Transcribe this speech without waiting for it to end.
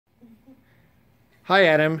Hi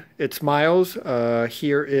Adam, it's Miles.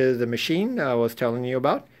 Here is the machine I was telling you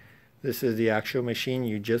about. This is the actual machine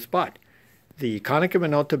you just bought. The Konica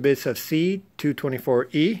Minolta Bizhub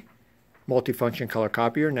C224e multifunction color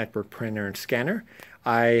copier, network printer, and scanner.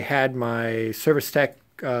 I had my service tech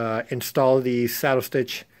install the saddle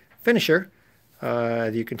stitch finisher.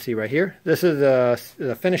 As you can see right here, this is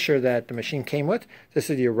the finisher that the machine came with.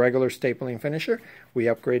 This is your regular stapling finisher. We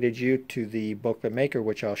upgraded you to the booklet maker,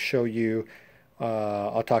 which I'll show you.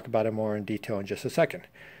 I'll talk about it more in detail in just a second.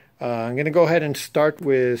 I'm going to go ahead and start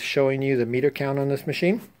with showing you the meter count on this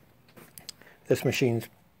machine. This machine's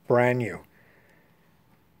brand new.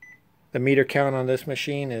 The meter count on this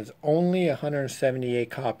machine is only 178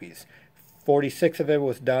 copies. 46 of it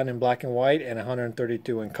was done in black and white and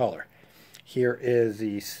 132 in color. Here is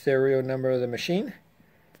the serial number of the machine.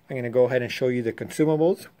 I'm going to go ahead and show you the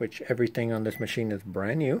consumables, which everything on this machine is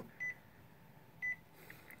brand new.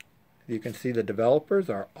 You can see the developers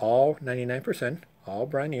are all 99%, all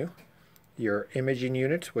brand new. Your imaging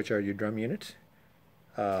units, which are your drum units,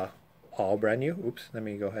 all brand new. Oops, let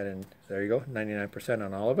me go ahead and, there you go, 99%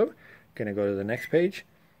 on all of them. Going to go to the next page.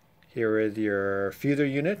 Here is your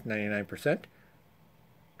fuser unit, 99%.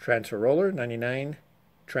 Transfer roller, 99.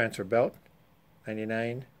 Transfer belt,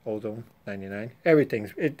 99. Ozone, 99.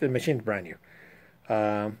 Everything's, the machine's brand new.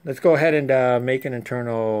 Let's go ahead and make an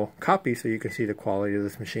internal copy so you can see the quality of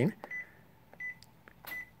this machine.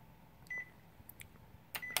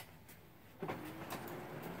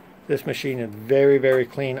 This machine is very, very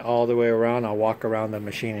clean all the way around. I'll walk around the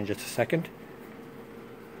machine in just a second.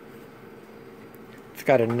 It's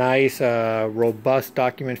got a nice, robust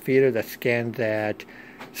document feeder that scans at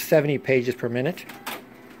 70 pages per minute,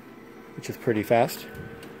 which is pretty fast.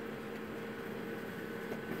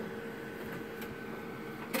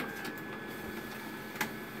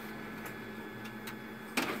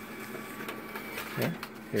 Okay,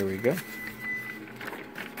 here we go.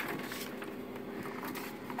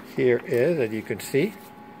 Here is, as you can see,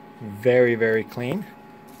 very, very clean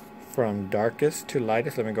from darkest to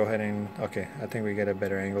lightest. Let me go ahead and, okay, I think we get a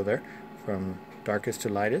better angle there. From darkest to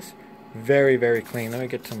lightest. Very, very clean. Let me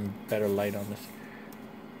get some better light on this.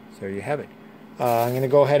 So there you have it. I'm going to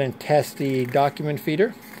go ahead and test the document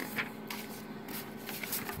feeder.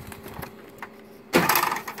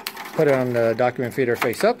 Put it on the document feeder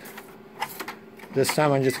face up. This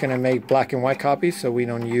time I'm just going to make black and white copies so we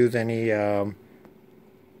don't use any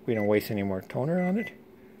we don't waste any more toner on it.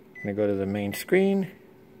 I'm going to go to the main screen.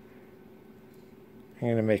 I'm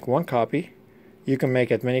going to make one copy. You can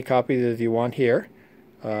make as many copies as you want here.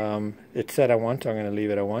 It's set at 1, so I'm going to leave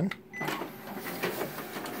it at 1.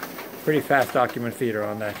 Pretty fast document feeder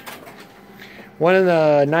on that. One of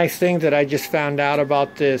the nice things that I just found out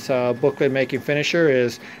about this booklet making finisher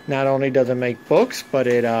is not only does it make books, but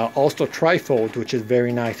it also trifolds, which is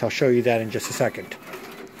very nice. I'll show you that in just a second.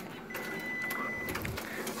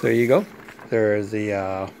 So there you go. There is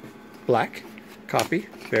the black copy,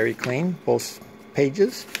 very clean, both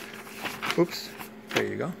pages. Oops, there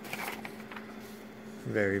you go.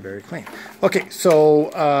 Very, very clean. Okay,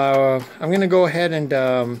 so I'm going to go ahead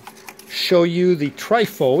and show you the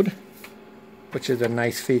trifold, which is a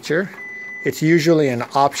nice feature. It's usually an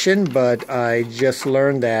option, but I just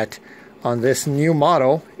learned that on this new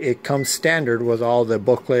model, it comes standard with all the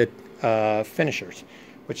booklet finishers,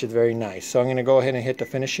 which is very nice. So I'm going to go ahead and hit the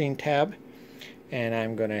finishing tab, and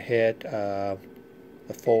I'm going to hit the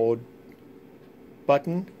fold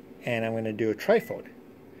button, and I'm going to do a trifold.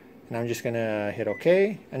 And I'm just going to hit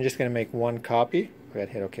OK. I'm just going to make one copy. Go ahead,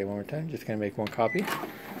 hit OK one more time. Just going to make one copy.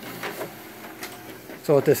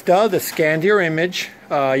 So what this does is scan your image.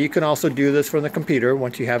 You can also do this from the computer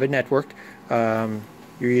once you have it networked.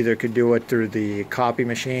 You either could do it through the copy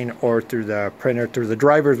machine or through the printer. Through the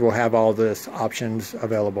drivers will have all this options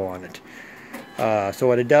available on it. So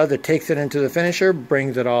what it does, it takes it into the finisher,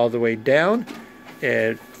 brings it all the way down.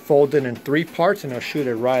 It folds it in 3 parts, and it'll shoot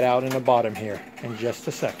it right out in the bottom here in just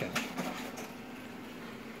a second,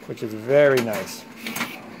 which is very nice.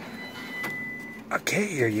 Okay,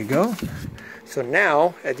 here you go. So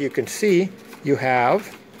now, as you can see, you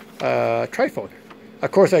have a trifold.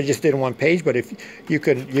 Of course, I just did 1 page, but if you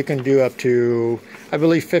can do up to, I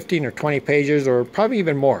believe, 15 or 20 pages, or probably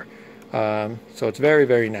even more. So it's very,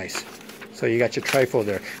 very nice. So you got your trifold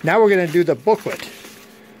there. Now we're going to do the booklet.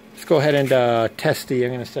 Let's go ahead and test the.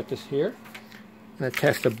 I'm going to set this here. I'm going to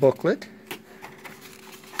test the booklet.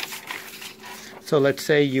 So let's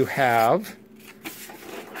say you have.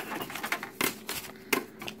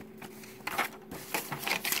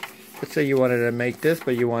 Let's say you wanted to make this,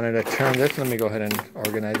 but you wanted to turn this. Let me go ahead and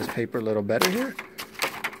organize this paper a little better here.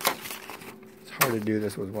 It's hard to do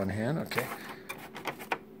this with one hand. Okay.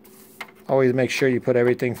 Always make sure you put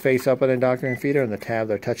everything face up on the document feeder and the tabs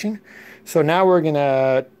are touching. So now we're going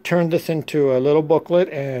to turn this into a little booklet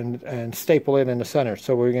and staple it in the center.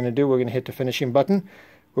 So what we're going to do, we're going to hit the finishing button.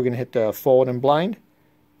 We're going to hit the fold and blind.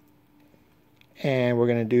 And we're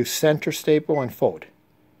going to do center staple and fold.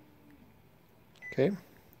 Okay.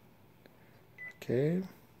 Okay.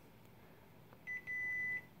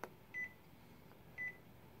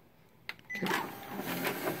 Okay.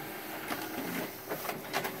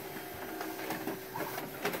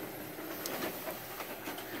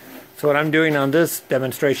 So what I'm doing on this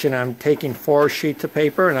demonstration, I'm taking 4 sheets of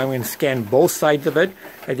paper and I'm going to scan both sides of it.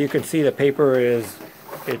 As you can see, the paper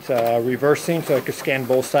it's reversing, so I can scan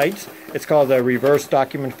both sides. It's called the reverse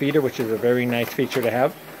document feeder, which is a very nice feature to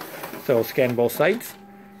have. So I'll scan both sides.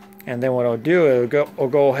 And then what I'll do, I'll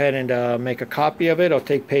go ahead and make a copy of it. I'll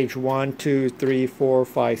take page 1, 2, 3, 4,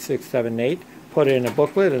 5, 6, 7, 8, put it in a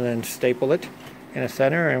booklet, and then staple it in the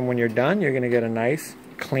center. And when you're done, you're going to get a nice,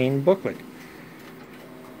 clean booklet.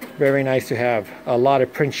 Very nice to have. A lot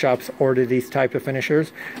of print shops order these type of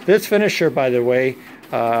finishers. This finisher, by the way,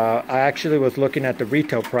 I actually was looking at the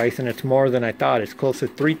retail price, and it's more than I thought. It's close to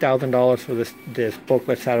 $3,000 for this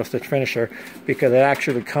booklet saddle stitch finisher, because it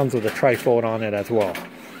actually comes with a trifold on it as well.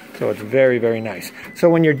 So it's very, very nice. So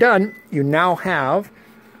when you're done, you now have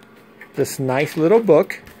this nice little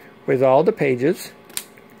book with all the pages.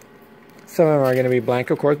 Some of them are going to be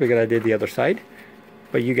blank, of course, because I did the other side.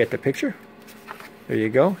 But you get the picture. There you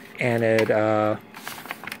go. And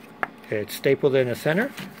it's stapled in the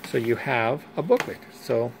center, so you have a booklet.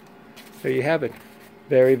 So there you have it.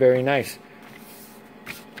 Very, very nice.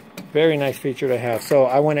 Very nice feature to have. So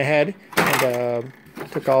I went ahead and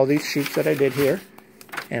took all these sheets that I did here,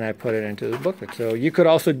 and I put it into the booklet. So you could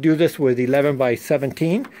also do this with 11 by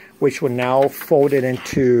 17, which will now fold it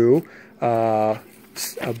into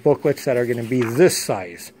booklets that are going to be this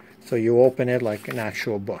size. So you open it like an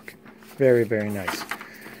actual book. Very, very nice.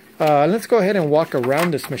 Let's go ahead and walk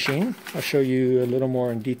around this machine. I'll show you a little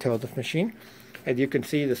more in detail of this machine. As you can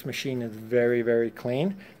see, this machine is very, very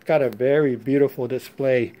clean. It's got a very beautiful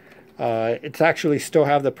display. It's actually still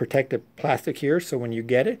have the protective plastic here, so when you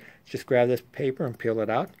get it, just grab this paper and peel it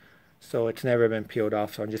out. So it's never been peeled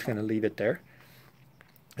off, so I'm just going to leave it there.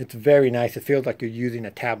 It's very nice. It feels like you're using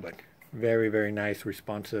a tablet. Very, very nice,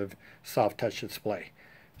 responsive, soft touch display.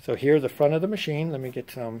 So here's the front of the machine. Let me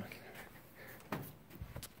get some.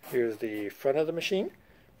 Here's the front of the machine.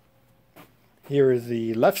 Here is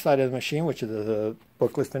the left side of the machine, which is the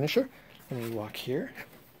booklet finisher. Let me walk here.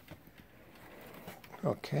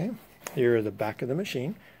 Okay. Here is the back of the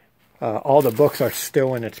machine. All the books are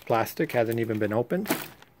still in its plastic, hasn't even been opened.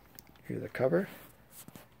 Here's the cover.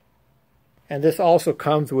 And this also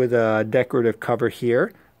comes with a decorative cover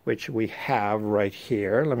here, which we have right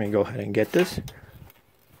here. Let me go ahead and get this.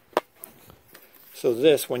 So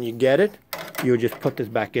this, when you get it, you just put this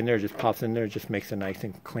back in there, it just pops in there, it just makes it nice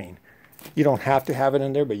and clean. You don't have to have it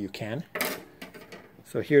in there, but you can.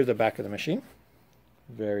 So here's the back of the machine.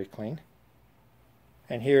 Very clean.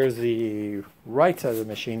 And here's the right side of the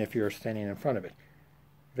machine if you're standing in front of it.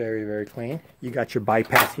 Very, very clean. You got your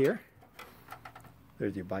bypass here.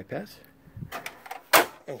 There's your bypass.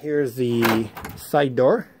 And here's the side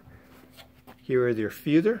door. Here is your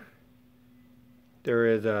fuser. There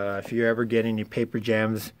is, if you ever get any paper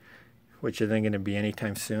jams, which isn't going to be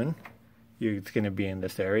anytime soon, it's going to be in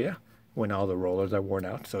this area when all the rollers are worn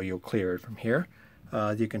out, so you'll clear it from here.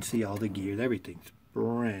 You can see all the gears, everything's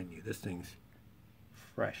brand new. This thing's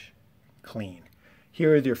fresh, clean.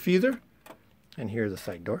 Here is your fuser, and here's the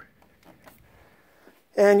side door.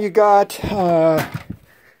 And you got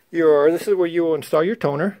this is where you will install your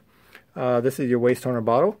toner. This is your waste toner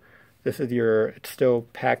bottle. This is it's still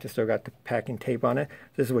packed, it's still got the packing tape on it.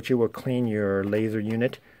 This is what you will clean your laser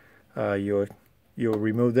unit. You'll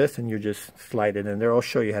remove this and you just slide it in there. I'll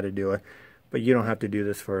show you how to do it, but you don't have to do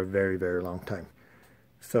this for a very, very long time.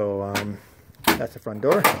 So that's the front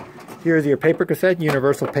door. Here's your paper cassette,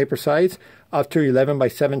 universal paper size, up to 11 by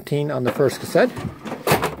 17 on the first cassette.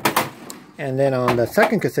 And then on the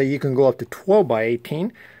second cassette, you can go up to 12 by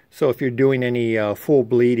 18. So if you're doing any full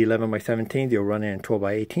bleed 11 by 17, you'll run it in 12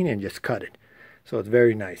 by 18 and just cut it. So it's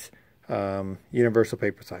very nice. Universal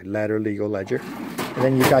paper size, letter, legal, ledger. And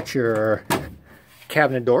then you got your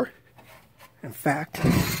cabinet door. In fact,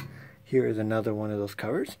 here is another one of those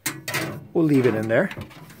covers. We'll leave it in there.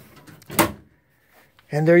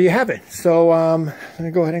 And there you have it. So let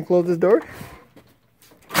me go ahead and close this door.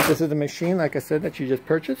 This is the machine, like I said, that you just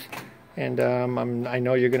purchased. And I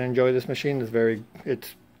know you're going to enjoy this machine.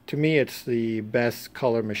 To me, it's the best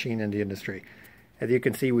color machine in the industry. As you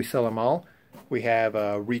can see, we sell them all. We have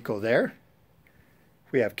Ricoh there.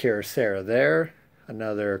 We have Kyocera there,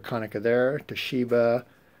 another Konica there, Toshiba.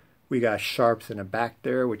 We got Sharps in the back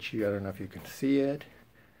there, which I don't know if you can see it.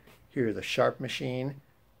 Here's the Sharp machine,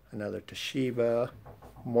 another Toshiba,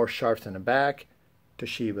 more Sharps in the back.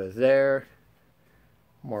 Toshiba is there,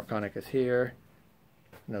 more Konicas here,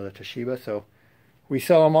 another Toshiba. So we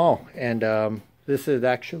sell them all, and this is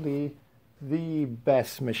actually the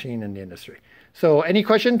best machine in the industry. So any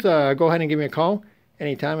questions, go ahead and give me a call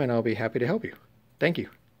anytime, and I'll be happy to help you. Thank you.